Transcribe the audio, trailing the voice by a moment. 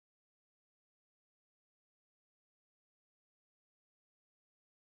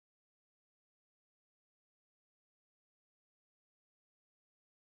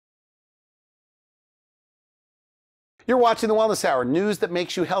You're watching the Wellness Hour, news that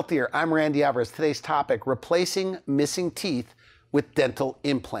makes you healthier. I'm Randy Alvarez. Today's topic, replacing missing teeth with dental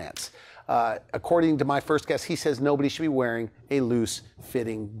implants. According to my first guest, he says nobody should be wearing a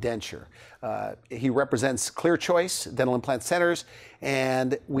loose-fitting denture. He represents ClearChoice Dental Implant Centers,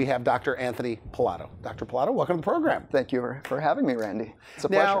 and we have Dr. Anthony Pallotto. Dr. Pallotto, welcome to the program. Thank you for having me, Randy. It's a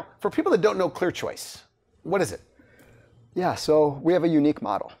pleasure. Now, for people that don't know ClearChoice, what is it? Yeah, so we have a unique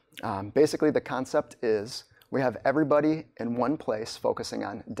model. Basically, the concept is we have everybody in one place focusing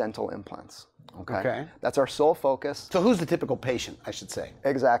on dental implants. Okay. That's our sole focus. So who's the typical patient, I should say?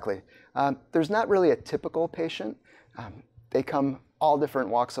 Exactly. There's not really a typical patient. They come all different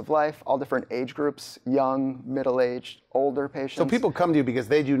walks of life, all different age groups, young, middle-aged, older patients. So people come to you because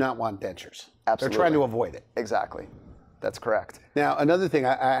they do not want dentures. Absolutely. They're trying to avoid it. Exactly. That's correct. Now, another thing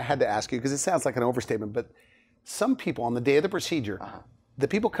I had to ask you, because it sounds like an overstatement, but some people on the day of the procedure, the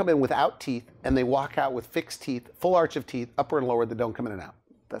people come in without teeth and they walk out with fixed teeth, full arch of teeth, upper and lower, that don't come in and out.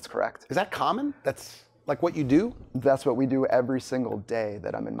 That's correct. Is that common? That's like what you do? That's what we do every single day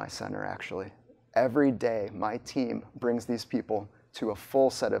that I'm in my center, actually. Every day, my team brings these people to a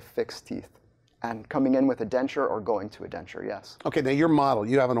full set of fixed teeth and coming in with a denture or going to a denture, yes. Okay, now your model,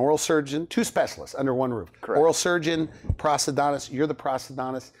 you have an oral surgeon, two specialists under one roof. Correct. Oral surgeon, prosthodontist, you're the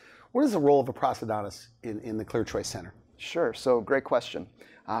prosthodontist. What is the role of a prosthodontist in the ClearChoice Center? Sure, so great question.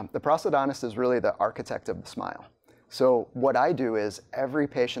 The prosthodontist is really the architect of the smile. So what I do is every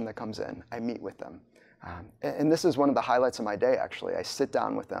patient that comes in, I meet with them. And this is one of the highlights of my day, actually. I sit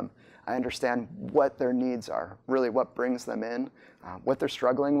down with them. I understand what their needs are, really what brings them in, what they're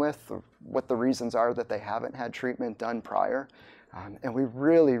struggling with, what the reasons are that they haven't had treatment done prior. And we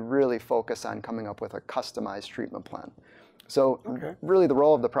really, really focus on coming up with a customized treatment plan. So really the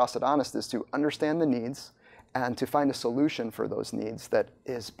role of the prosthodontist is to understand the needs and to find a solution for those needs that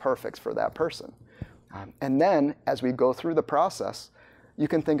is perfect for that person. And then as we go through the process, you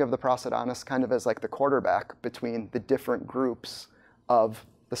can think of the prosthodontist kind of as like the quarterback between the different groups of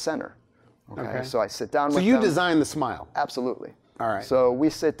the center. Okay. So I sit down with them. So you design the smile? Absolutely. All right. So we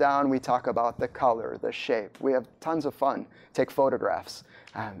sit down, we talk about the color, the shape. We have tons of fun, take photographs,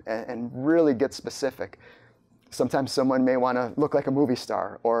 and really get specific. Sometimes someone may want to look like a movie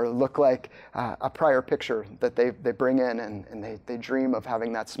star or look like a prior picture that they bring in and they dream of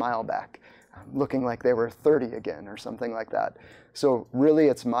having that smile back, looking like they were 30 again or something like that. So really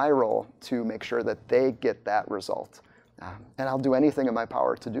it's my role to make sure that they get that result. And I'll do anything in my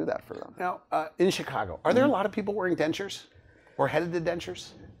power to do that for them. Now, in Chicago, are there a lot of people wearing dentures or headed to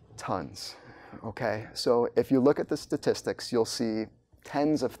dentures? Tons. Okay, so if you look at the statistics, you'll see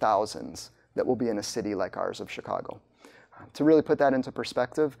tens of thousands that will be in a city like ours of Chicago. To really put that into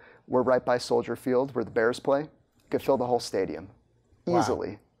perspective, we're right by Soldier Field where the Bears play. You could fill the whole stadium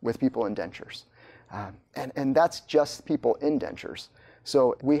easily with people in dentures. And that's just people in dentures.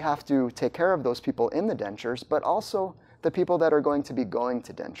 So we have to take care of those people in the dentures, but also the people that are going to be going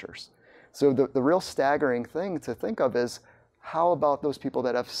to dentures. So the real staggering thing to think of is, how about those people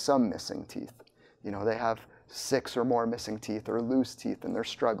that have some missing teeth? You know, they have 6 or more missing teeth or loose teeth and they're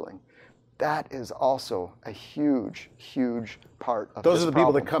struggling. That is also a huge, huge part of Those are the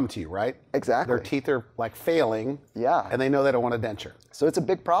people that come to you, right? Exactly. Their teeth are like failing. Yeah. And they know they don't want a denture. So it's a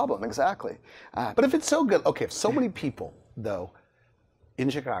big problem, exactly. But if it's so good, okay, if so many people, though,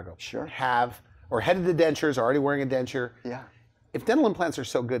 in Chicago have, or headed to dentures, are already wearing a denture. Yeah. If dental implants are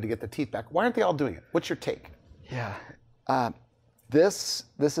so good to get the teeth back, why aren't they all doing it? What's your take? Yeah. This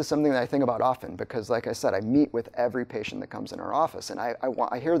is something that I think about often because, like I said, I meet with every patient that comes in our office, and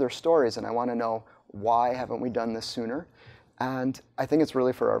I hear their stories, and I want to know, why haven't we done this sooner? And I think it's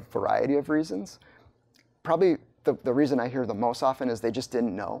really for a variety of reasons. Probably the reason I hear the most often is they just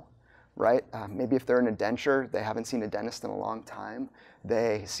didn't know, right? Maybe if they're in a denture, they haven't seen a dentist in a long time.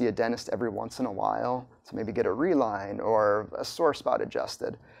 They see a dentist every once in a while to maybe get a reline or a sore spot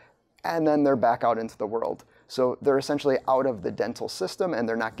adjusted, and then they're back out into the world. So they're essentially out of the dental system and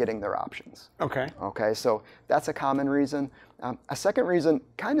they're not getting their options. Okay. Okay, so that's a common reason. A second reason,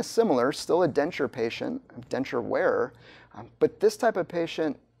 kind of similar, still a denture patient, a denture wearer, but this type of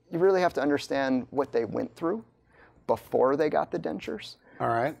patient, you really have to understand what they went through before they got the dentures. All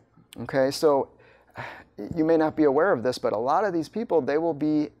right. Okay, so you may not be aware of this, but a lot of these people, they will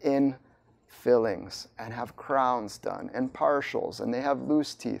be in fillings and have crowns done and partials, and they have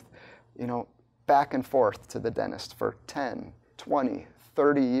loose teeth, you know, back and forth to the dentist for 10, 20,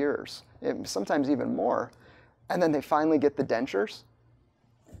 30 years, sometimes even more. And then they finally get the dentures,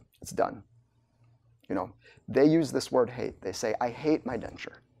 it's done. You know, they use this word hate. They say, I hate my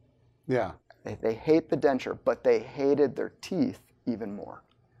denture. Yeah. They hate the denture, but they hated their teeth even more.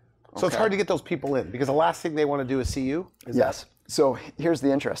 So it's hard to get those people in because the last thing they want to do is see you? Yes. So here's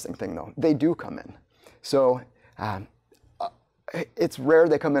the interesting thing, though. They do come in. So it's rare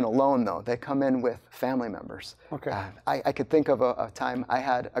they come in alone, though. They come in with family members. Okay. I could think of a time I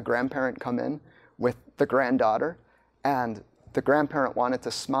had a grandparent come in with the granddaughter, and the grandparent wanted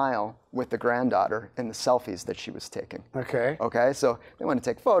to smile with the granddaughter in the selfies that she was taking. Okay. Okay, so they want to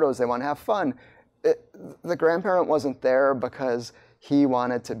take photos, they want to have fun. The grandparent wasn't there because he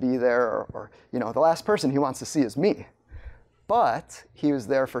wanted to be there, or the last person he wants to see is me. But he was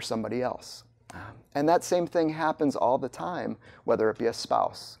there for somebody else. And that same thing happens all the time, whether it be a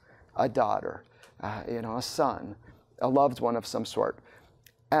spouse, a daughter, a son, a loved one of some sort.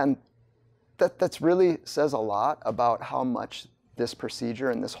 And that's really says a lot about how much this procedure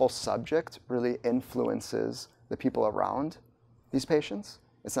and this whole subject really influences the people around these patients.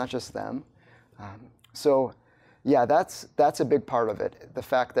 It's not just them. So yeah, that's a big part of it. The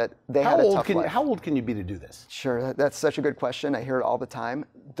fact that they had a tough life. How old can you be to do this? Sure, that's such a good question. I hear it all the time.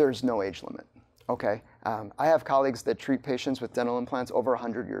 There's no age limit. Okay, I have colleagues that treat patients with dental implants over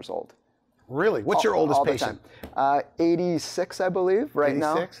 100 years old. Really? What's your oldest patient? 86, I believe, right 86?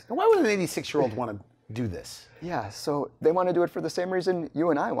 Now. And why would an 86-year-old want to do this? Yeah, so they want to do it for the same reason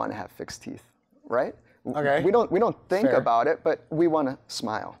you and I want to have fixed teeth, right? Okay. We don't think about it, but we want to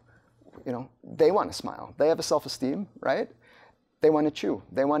smile. They want to smile. They have a self-esteem, right? They want to chew.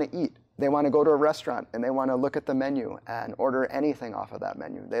 They want to eat. They want to go to a restaurant and they want to look at the menu and order anything off of that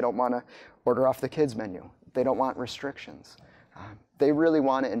menu. They don't want to order off the kids' menu. They don't want restrictions. They really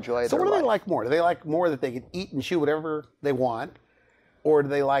want to enjoy their life. So what do they like more? Do they like more that they can eat and chew whatever they want? Or do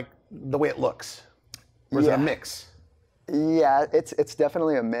they like the way it looks? Or is it a mix? Yeah, it's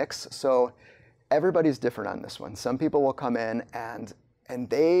definitely a mix. So everybody's different on this one. Some people will come in and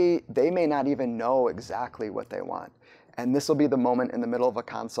they may not even know exactly what they want. And this will be the moment in the middle of a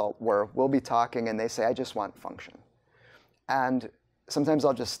consult where we'll be talking and they say, I just want function. And sometimes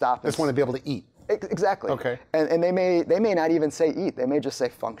I'll just stop. They just want to be able to eat. Exactly. Okay. And they may not even say eat. They may just say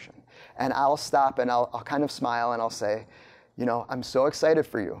function. And I'll stop and I'll kind of smile and I'll say, I'm so excited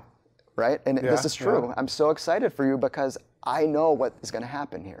for you, right? And this is true. Yeah. I'm so excited for you because I know what is going to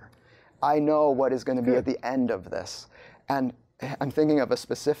happen here. I know what is going to be at the end of this. And I'm thinking of a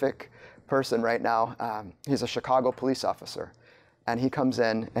specific person right now. He's a Chicago police officer. And he comes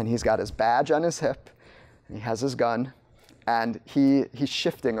in and he's got his badge on his hip. And he has his gun. And he's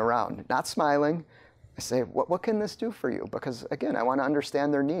shifting around, not smiling. I say, what can this do for you? Because again, I want to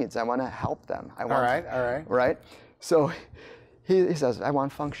understand their needs. I want to help them. All right. Right? So he says, I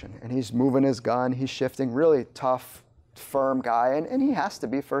want function. And he's moving his gun. He's shifting, really tough, firm guy. And he has to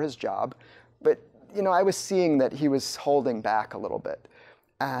be for his job. But, I was seeing that he was holding back a little bit.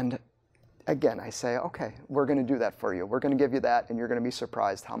 And again, I say, okay, we're going to do that for you. We're going to give you that, and you're going to be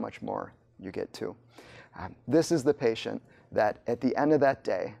surprised how much more you get too. This is the patient that at the end of that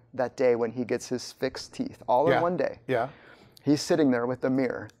day when he gets his fixed teeth, all in one day, he's sitting there with the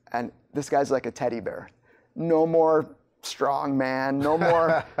mirror, and this guy's like a teddy bear. No more strong man, no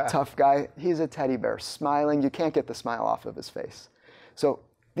more tough guy. He's a teddy bear, smiling. You can't get the smile off of his face. So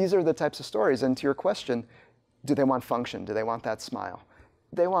these are the types of stories. And to your question, do they want function? Do they want that smile?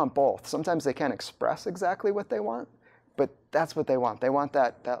 They want both. Sometimes they can't express exactly what they want, but that's what they want. They want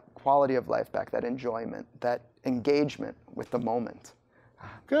that quality of life back, that enjoyment, that engagement with the moment.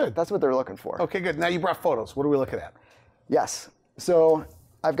 Good. That's what they're looking for. Okay, good. Now you brought photos. What are we looking at? Yes. So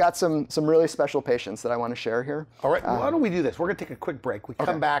I've got some really special patients that I want to share here. All right. Why don't we do this? We're going to take a quick break. We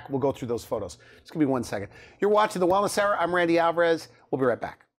come back. We'll go through those photos. Just give me 1 second. You're watching The Wellness Hour. I'm Randy Alvarez. We'll be right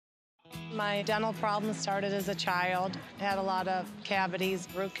back. My dental problems started as a child. Had a lot of cavities,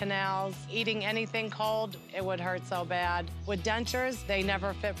 root canals. Eating anything cold, it would hurt so bad. With dentures, they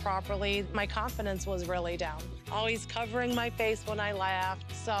never fit properly. My confidence was really down. Always covering my face when I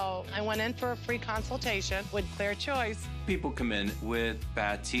laughed. So I went in for a free consultation with ClearChoice. People come in with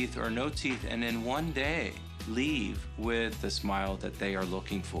bad teeth or no teeth, and in one day, leave with the smile that they are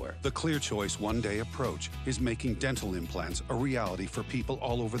looking for. The ClearChoice one-day approach is making dental implants a reality for people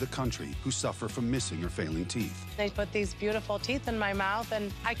all over the country who suffer from missing or failing teeth. They put these beautiful teeth in my mouth,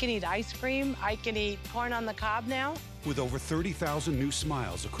 and I can eat ice cream. I can eat corn on the cob now. With over 30,000 new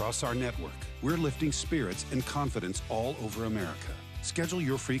smiles across our network, we're lifting spirits and confidence all over America. Schedule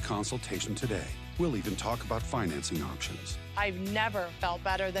your free consultation today. We'll even talk about financing options. I've never felt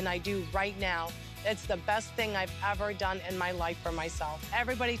better than I do right now. It's the best thing I've ever done in my life for myself.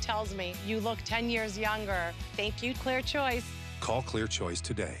 Everybody tells me, you look 10 years younger. Thank you, ClearChoice. Call ClearChoice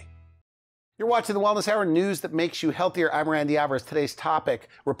today. You're watching The Wellness Hour, news that makes you healthier. I'm Randy Alvarez. Today's topic,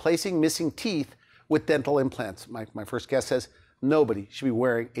 replacing missing teeth with dental implants. My first guest says, nobody should be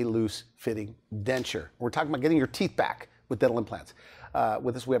wearing a loose-fitting denture. We're talking about getting your teeth back with dental implants.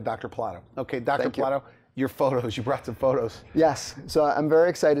 With us, we have Dr. Pallotto. Okay, Dr. Pallotto, your photos, you brought some photos. Yes, so I'm very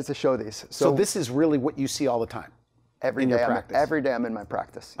excited to show these. So this is really what you see all the time? Every day I'm in my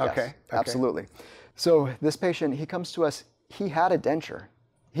practice. Yes, okay. Absolutely. So this patient, he comes to us, he had a denture.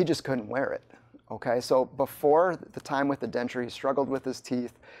 He just couldn't wear it. Okay, so before the time with the denture, he struggled with his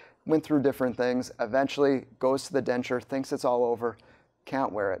teeth, went through different things, eventually goes to the denture, thinks it's all over,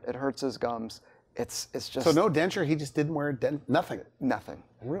 can't wear it. It hurts his gums. It's just... So no denture, he just didn't wear a nothing? Nothing.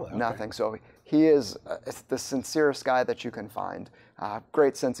 Really? Okay. Nothing. So he is the sincerest guy that you can find.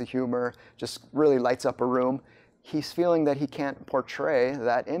 Great sense of humor, just really lights up a room. He's feeling that he can't portray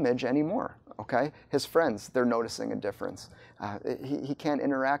that image anymore. Okay, his friends, they're noticing a difference. He can't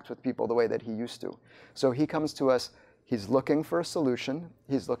interact with people the way that he used to. So he comes to us, he's looking for a solution,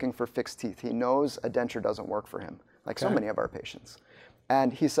 he's looking for fixed teeth. He knows a denture doesn't work for him, like so many of our patients.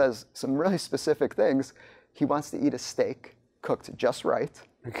 And he says some really specific things. He wants to eat a steak cooked just right.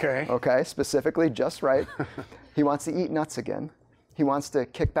 Okay. Okay, specifically just right. He wants to eat nuts again. He wants to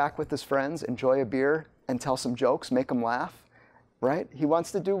kick back with his friends, enjoy a beer, and tell some jokes, make them laugh. Right? He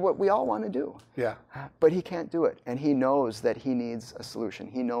wants to do what we all want to do. Yeah. But he can't do it. And he knows that he needs a solution.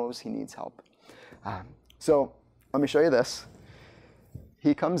 He knows he needs help. So let me show you this.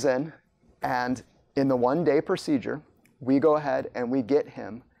 He comes in, and in the one-day procedure, we go ahead and we get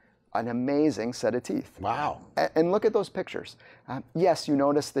him an amazing set of teeth. Wow. And look at those pictures. Yes, you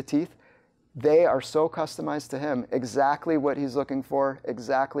notice the teeth. They are so customized to him. Exactly what he's looking for,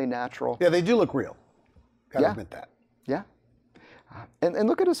 exactly natural. Yeah, they do look real. Gotta admit that. Yeah. And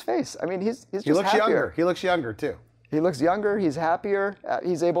look at his face. I mean, he's just He looks happier. younger. He looks younger, too. He looks younger. He's happier.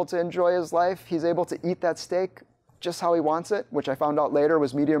 He's able to enjoy his life. He's able to eat that steak just how he wants it, which I found out later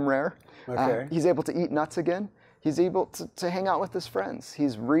was medium rare. Okay. He's able to eat nuts again. He's able to hang out with his friends.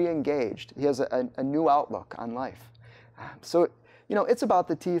 He's re-engaged. He has a new outlook on life. So, you know, it's about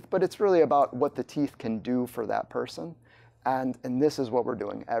the teeth, but it's really about what the teeth can do for that person. And this is what we're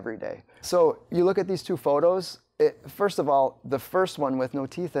doing every day. So you look at these two photos. First of all, the first one with no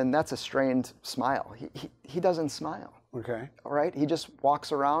teeth in, that's a strained smile. He doesn't smile. Okay. All right? He just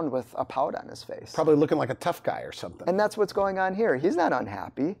walks around with a pout on his face. Probably looking like a tough guy or something. And that's what's going on here. He's not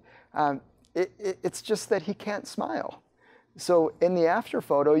unhappy. It's just that he can't smile. So in the after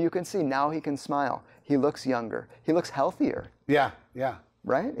photo, you can see now he can smile. He looks younger. He looks healthier. Yeah, yeah.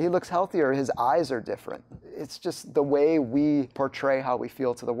 Right? He looks healthier. His eyes are different. It's just the way we portray how we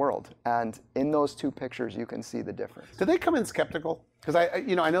feel to the world. And in those two pictures, you can see the difference. Do they come in skeptical? Because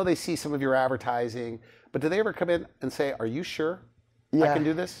I know they see some of your advertising, but do they ever come in and say, "Are you sure I can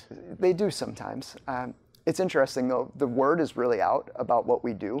do this?" They do sometimes. It's interesting though. The word is really out about what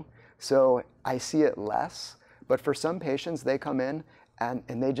we do, so I see it less. But for some patients, they come in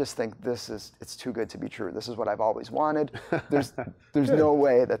and they just think it's too good to be true. This is what I've always wanted. There's no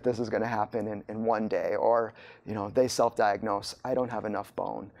way that this is going to happen in one day. Or, you know, they self-diagnose. I don't have enough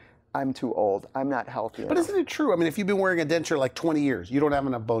bone. I'm too old. I'm not healthy But enough. isn't it true? I mean, if you've been wearing a denture like 20 years, you don't have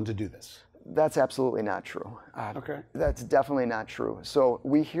enough bone to do this. That's absolutely not true. Okay. That's definitely not true. So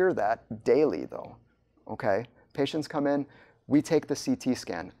we hear that daily though, okay? Patients come in, we take the CT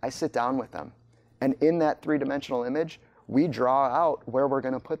scan. I sit down with them. And in that three-dimensional image, we draw out where we're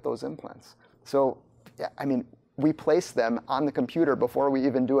going to put those implants. So, I mean, we place them on the computer before we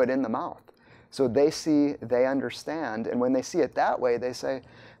even do it in the mouth. So they see, they understand, and when they see it that way, they say,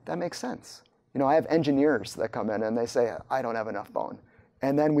 that makes sense. You know, I have engineers that come in and they say, I don't have enough bone.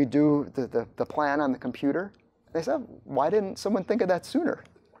 And then we do the plan on the computer. They say, why didn't someone think of that sooner?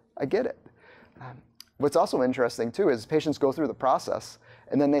 I get it. What's also interesting too is patients go through the process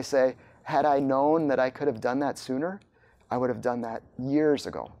and then they say, had I known that I could have done that sooner, I would have done that years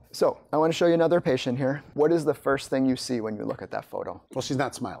ago. So I want to show you another patient here. What is the first thing you see when you look at that photo? Well, she's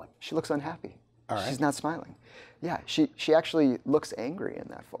not smiling. She looks unhappy. All right. She's not smiling. Yeah, she actually looks angry in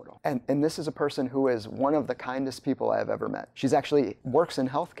that photo. And this is a person who is one of the kindest people I have ever met. She's actually works in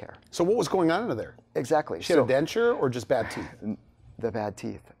healthcare. So what was going on in there? Exactly. She had a denture or just bad teeth? The bad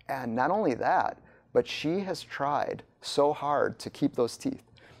teeth. And not only that, but she has tried so hard to keep those teeth.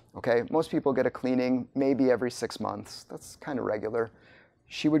 Okay, most people get a cleaning maybe every 6 months. That's kind of regular.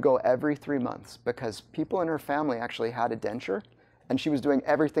 She would go every 3 months because people in her family actually had a denture, and she was doing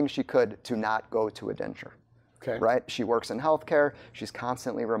everything she could to not go to a denture. Okay. Right? She works in healthcare. She's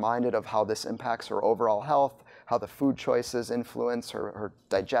constantly reminded of how this impacts her overall health, how the food choices influence her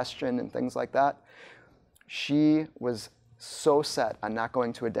digestion and things like that. She was so set on not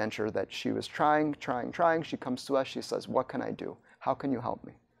going to a denture that she was trying. She comes to us. She says, what can I do? How can you help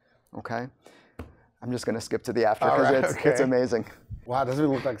me? Okay. I'm just going to skip to the after All because right, it's amazing. Wow, it doesn't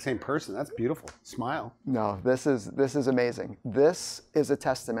even look like the same person. That's beautiful. Smile. No, this is amazing. This is a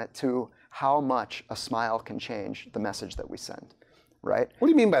testament to how much a smile can change the message that we send, right? What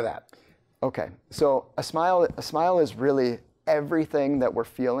do you mean by that? Okay, so a smile is really everything that we're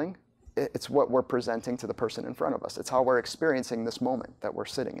feeling. It's what we're presenting to the person in front of us. It's how we're experiencing this moment that we're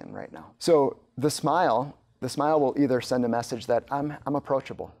sitting in right now. So the smile will either send a message that I'm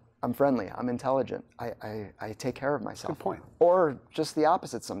approachable, I'm friendly, I'm intelligent, I take care of myself. Good point. Or just the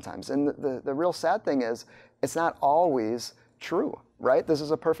opposite sometimes. And the real sad thing is, it's not always true, right? This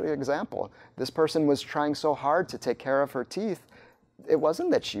is a perfect example. This person was trying so hard to take care of her teeth. It wasn't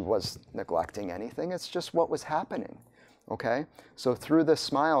that she was neglecting anything, it's just what was happening, okay? So through this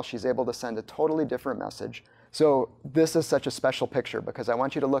smile, she's able to send a totally different message. So this is such a special picture because I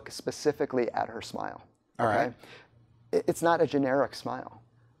want you to look specifically at her smile, okay? All right. It's not a generic smile.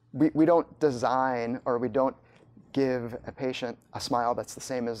 We don't design or we don't give a patient a smile that's the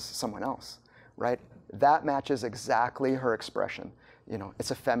same as someone else, right? That matches exactly her expression. You know,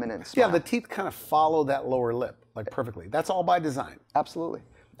 it's a feminine smile. Yeah, the teeth kind of follow that lower lip, like perfectly. That's all by design. Absolutely.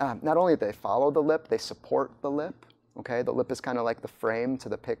 Not only do they follow the lip, they support the lip, okay? The lip is kind of like the frame to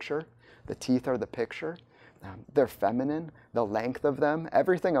the picture. The teeth are the picture. They're feminine, the length of them,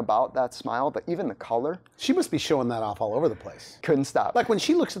 everything about that smile, but even the color. She must be showing that off all over the place. Couldn't stop. Like when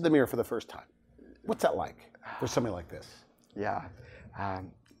she looks at the mirror for the first time, what's that like for somebody like this? Yeah.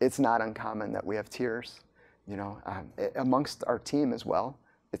 It's not uncommon that we have tears, you know, amongst our team as well.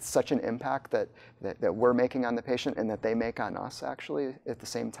 It's such an impact that we're making on the patient and that they make on us actually at the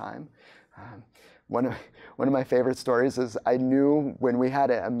same time. One of my favorite stories is I knew when we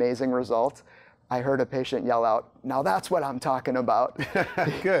had an amazing result, I heard a patient yell out, "Now that's what I'm talking about."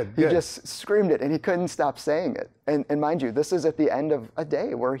 Good. He just screamed it and he couldn't stop saying it. And mind you, this is at the end of a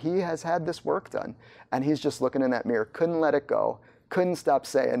day where he has had this work done and he's just looking in that mirror, couldn't let it go, couldn't stop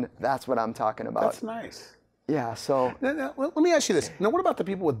saying, "That's what I'm talking about." That's nice. Yeah, so. Now, let me ask you this. Now, what about the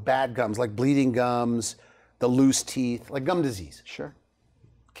people with bad gums, like bleeding gums, the loose teeth, like gum disease? Sure.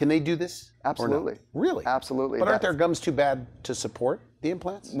 Can they do this? Absolutely. Or no? Really? Absolutely. But aren't their gums too bad to support the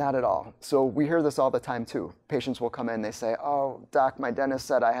implants? Not at all. So we hear this all the time too. Patients will come in, they say, "Oh, doc, my dentist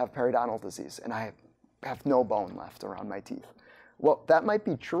said I have periodontal disease and I have no bone left around my teeth." Well, that might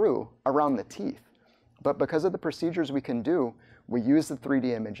be true around the teeth, but because of the procedures we can do, we use the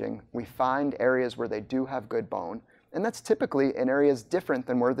 3D imaging, we find areas where they do have good bone, and that's typically in areas different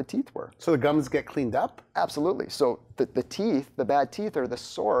than where the teeth were. So the gums get cleaned up? Absolutely. So the teeth, the bad teeth, are the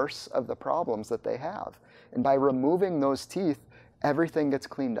source of the problems that they have. And by removing those teeth, everything gets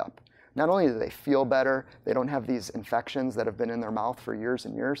cleaned up. Not only do they feel better, they don't have these infections that have been in their mouth for years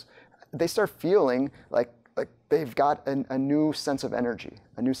and years, they start feeling like they've got a new sense of energy,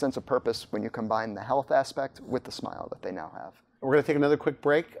 a new sense of purpose when you combine the health aspect with the smile that they now have. We're going to take another quick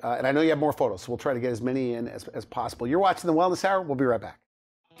break, and I know you have more photos, so we'll try to get as many in as possible. You're watching The Wellness Hour. We'll be right back.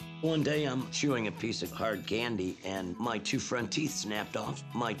 One day I'm chewing a piece of hard candy and my two front teeth snapped off.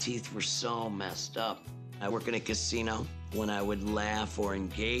 My teeth were so messed up. I work in a casino. When I would laugh or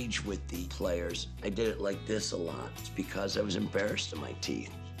engage with the players, I did it like this a lot. It's because I was embarrassed of my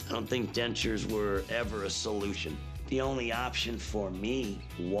teeth. I don't think dentures were ever a solution. The only option for me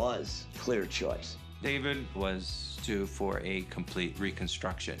was ClearChoice. David was due for a complete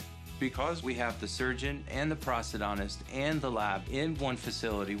reconstruction. Because we have the surgeon and the prosthodontist and the lab in one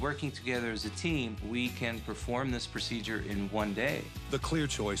facility working together as a team, we can perform this procedure in one day. The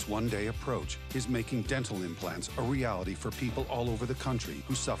ClearChoice one-day approach is making dental implants a reality for people all over the country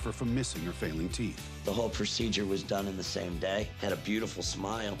who suffer from missing or failing teeth. The whole procedure was done in the same day. Had a beautiful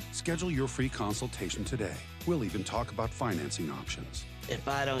smile. Schedule your free consultation today. We'll even talk about financing options. If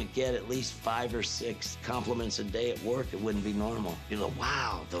I don't get at least 5 or 6 compliments a day at work, it wouldn't be normal. You know,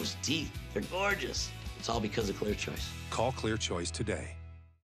 wow, those teeth, they're gorgeous. It's all because of ClearChoice. Call ClearChoice today.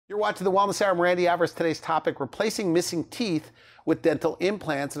 You're watching The Wellness Hour. I'm Randy Alvarez. Today's topic, replacing missing teeth with dental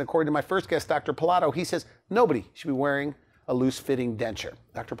implants. And according to my first guest, Dr. Pallotto, he says nobody should be wearing a loose-fitting denture.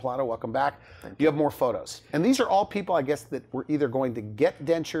 Dr. Pallotto, welcome back. You have more photos. And these are all people, I guess, that were either going to get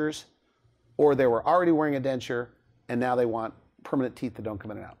dentures or they were already wearing a denture and now they want permanent teeth that don't come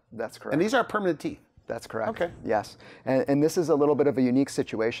in and out. That's correct. And these are permanent teeth. That's correct. Okay. Yes. And this is a little bit of a unique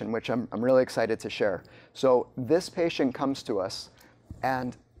situation, which I'm really excited to share. So this patient comes to us,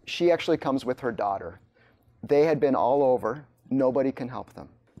 and she actually comes with her daughter. They had been all over. Nobody can help them.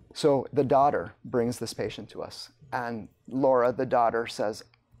 So the daughter brings this patient to us. And Laura, the daughter, says,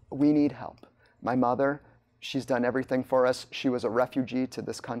 "We need help. My mother, she's done everything for us. She was a refugee to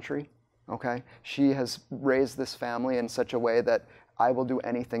this country. Okay? She has raised this family in such a way that I will do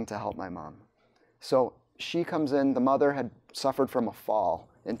anything to help my mom." So she comes in, the mother had suffered from a fall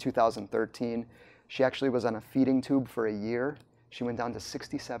in 2013. She actually was on a feeding tube for a year. She went down to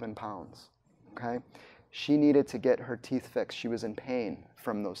 67 pounds, okay? She needed to get her teeth fixed. She was in pain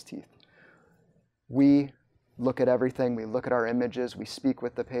from those teeth. We look at everything, we look at our images, we speak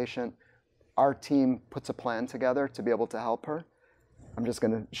with the patient. Our team puts a plan together to be able to help her. I'm just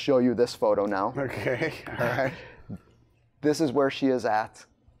gonna show you this photo now. Okay, all right. This is where she is at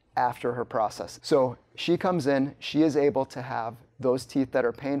after her process. So she comes in, she is able to have those teeth that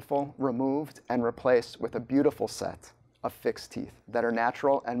are painful removed and replaced with a beautiful set of fixed teeth that are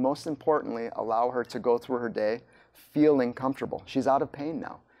natural, and most importantly, allow her to go through her day feeling comfortable. She's out of pain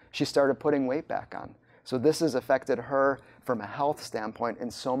now. She started putting weight back on. So this has affected her from a health standpoint in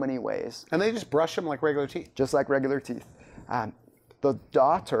so many ways. And they just brush them like regular teeth? Just like regular teeth. The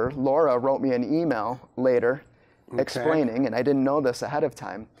daughter, Laura, wrote me an email later explaining, and I didn't know this ahead of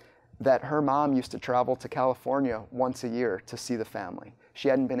time, that her mom used to travel to California once a year to see the family. She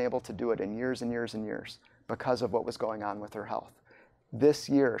hadn't been able to do it in years and years and years because of what was going on with her health. This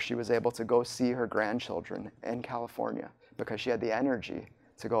year, she was able to go see her grandchildren in California because she had the energy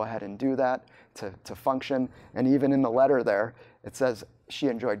to go ahead and do that, to function. And even in the letter there, it says she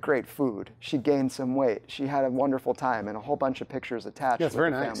enjoyed great food, she gained some weight, she had a wonderful time, and a whole bunch of pictures attached with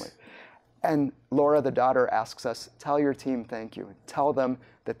very the nice. family. And Laura, the daughter, asks us, tell your team thank you. Tell them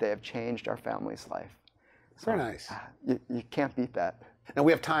that they have changed our family's life. Very nice. You can't beat that. And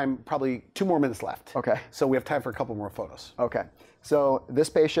we have time, probably 2 more minutes left. Okay. So we have time for a couple more photos. Okay. So this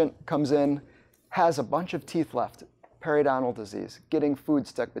patient comes in, has a bunch of teeth left, periodontal disease, getting food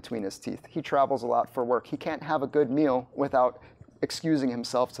stuck between his teeth. He travels a lot for work. He can't have a good meal without excusing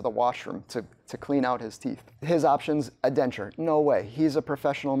himself to the washroom to clean out his teeth. His options, a denture. No way. He's a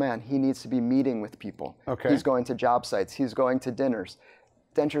professional man. He needs to be meeting with people. Okay. He's going to job sites. He's going to dinners.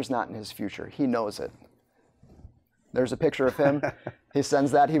 Denture's not in his future. He knows it. There's a picture of him. He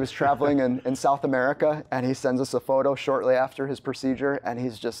sends that. He was traveling in South America, and he sends us a photo shortly after his procedure, and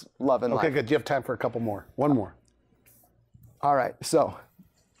he's just loving life. Okay, good. Do you have time for a couple more? One more. All right, so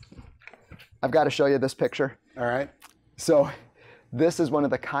I've got to show you this picture. All right. So this is one of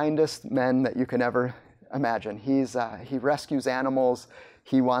the kindest men that you can ever imagine. He rescues animals.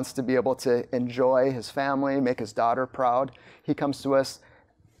 He wants to be able to enjoy his family, make his daughter proud. He comes to us.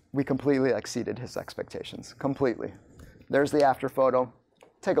 We completely exceeded his expectations, completely. There's the after photo.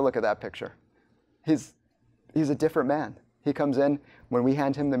 Take a look at that picture. He's a different man. He comes in, when we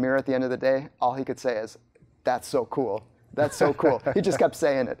hand him the mirror at the end of the day, all he could say is, that's so cool. That's so cool. He just kept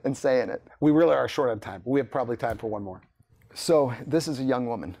saying it and saying it. We really are short on time. We have probably time for one more. So this is a young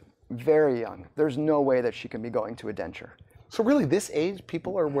woman, very young. There's no way that she can be going to a denture. So really, this age,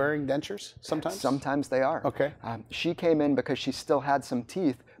 people are wearing dentures sometimes? Sometimes they are. Okay. She came in because she still had some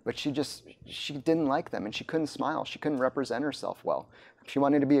teeth, but she didn't like them, and she couldn't smile. She couldn't represent herself well. She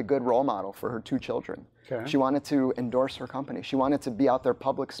wanted to be a good role model for her 2 children. Okay. She wanted to endorse her company. She wanted to be out there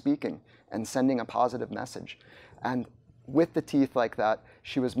public speaking and sending a positive message. And with the teeth like that,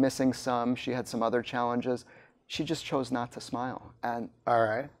 she was missing some. She had some other challenges. She just chose not to smile. And all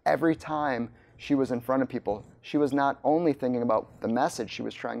right. Every time she was in front of people, she was not only thinking about the message she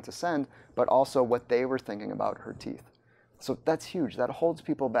was trying to send, but also what they were thinking about her teeth. So that's huge. That holds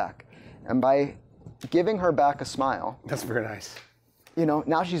people back. And by giving her back a smile, that's very nice. You know,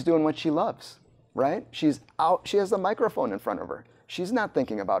 now she's doing what she loves, right? She's out, she has the microphone in front of her. She's not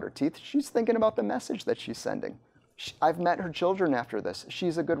thinking about her teeth. She's thinking about the message that she's sending. I've met her children after this.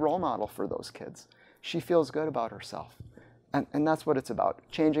 She's a good role model for those kids. She feels good about herself. And that's what it's about,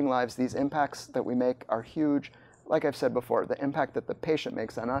 changing lives. These impacts that we make are huge. Like I've said before, the impact that the patient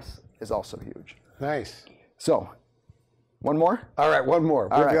makes on us is also huge. Nice. So, one more? All right, one more.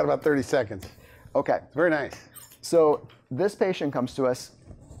 We've got about 30 seconds. Okay. Very nice. So this patient comes to us.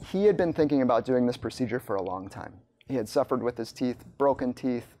 He had been thinking about doing this procedure for a long time. He had suffered with his teeth, broken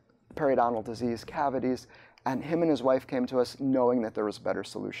teeth, periodontal disease, cavities, and him and his wife came to us knowing that there was a better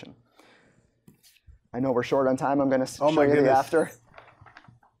solution. I know we're short on time. I'm going to show you the after.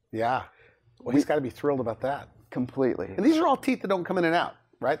 Yeah. Well, he's got to be thrilled about that. Completely. And these are all teeth that don't come in and out,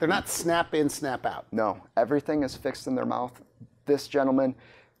 right? They're not snap in, snap out. No. Everything is fixed in their mouth. This gentleman,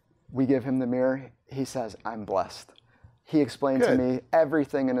 we give him the mirror. He says, I'm blessed. He explained to me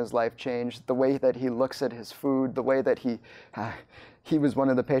everything in his life changed, the way that he looks at his food, the way that he was one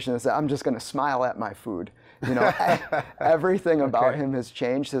of the patients that said, I'm just going to smile at my food. You know, everything about him has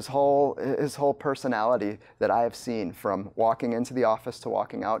changed. His whole personality that I have seen from walking into the office to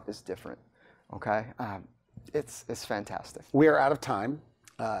walking out is different. Okay, it's fantastic. We are out of time.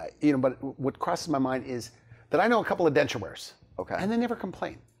 You know, but what crosses my mind is that I know a couple of denture wearers. Okay. And they never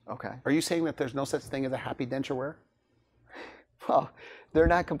complain. Okay. Are you saying that there's no such thing as a happy denture wearer? Well, they're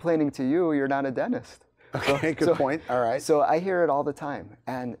not complaining to you. You're not a dentist. Okay, good point. All right. So I hear it all the time.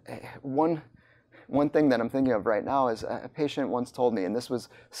 And one thing that I'm thinking of right now is a patient once told me, and this was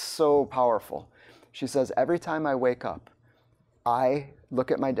so powerful. She says, every time I wake up, I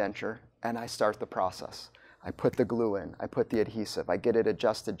look at my denture and I start the process. I put the glue in, I put the adhesive, I get it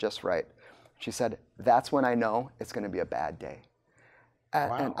adjusted just right. She said, that's when I know it's going to be a bad day.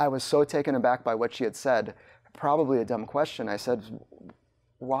 Wow. And I was so taken aback by what she had said. Probably a dumb question. I said,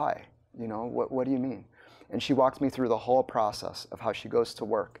 why? You know, what do you mean? And she walked me through the whole process of how she goes to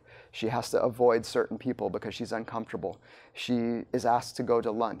work. She has to avoid certain people because she's uncomfortable. She is asked to go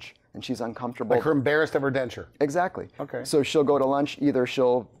to lunch and she's uncomfortable. Like her embarrassed of her denture. Exactly. Okay. So she'll go to lunch, either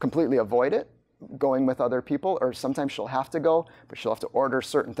she'll completely avoid it, going with other people, or sometimes she'll have to go, but she'll have to order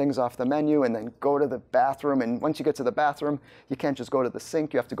certain things off the menu and then go to the bathroom. And once you get to the bathroom, you can't just go to the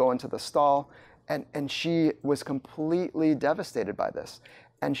sink, you have to go into the stall. And she was completely devastated by this.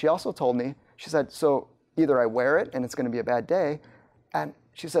 And she also told me, she said, so either I wear it and it's going to be a bad day, and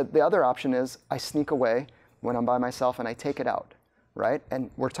she said the other option is I sneak away when I'm by myself and I take it out, right? And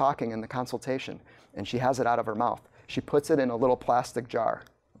we're talking in the consultation, and she has it out of her mouth. She puts it in a little plastic jar,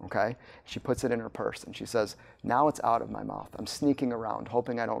 okay? She puts it in her purse, and she says, now it's out of my mouth. I'm sneaking around,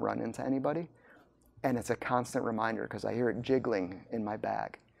 hoping I don't run into anybody. And it's a constant reminder because I hear it jiggling in my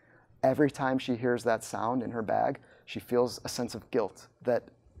bag. Every time she hears that sound in her bag, she feels a sense of guilt that,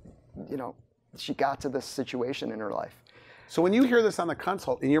 you know, she got to this situation in her life. So when you hear this on the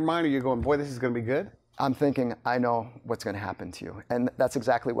consult, in your mind, are you going, boy, this is going to be good? I'm thinking, I know what's going to happen to you. And that's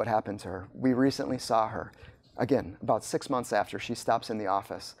exactly what happened to her. We recently saw her, again, about 6 months after. She stops in the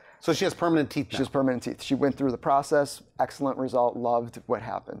office. So she has permanent teeth now? She has permanent teeth. She went through the process, excellent result, loved what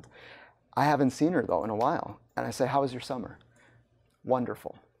happened. I haven't seen her, though, in a while. And I say, how was your summer?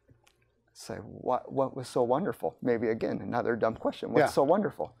 Wonderful. Say, what was so wonderful? Maybe again, another dumb question. What's so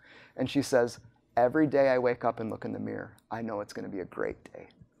wonderful? And she says, every day I wake up and look in the mirror, I know it's going to be a great day.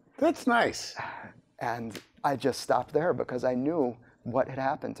 That's nice. And I just stopped there because I knew what had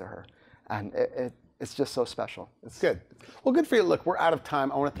happened to her. And it's just so special. It's good. Well, good for you. Look, we're out of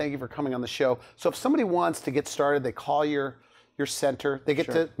time. I want to thank you for coming on the show. So if somebody wants to get started, they call your center. They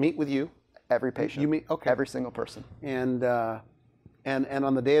get to meet with you. Every patient. You meet, okay. Every single person. And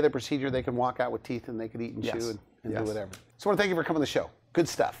on the day of the procedure, they can walk out with teeth and they can eat and chew and do whatever. So I want to thank you for coming on the show. Good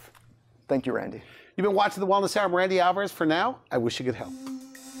stuff. Thank you, Randy. You've been watching The Wellness Hour. I'm Randy Alvarez. For now, I wish you good health.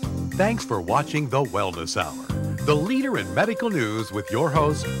 Thanks for watching The Wellness Hour, the leader in medical news with your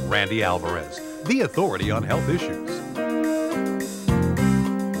host, Randy Alvarez, the authority on health issues.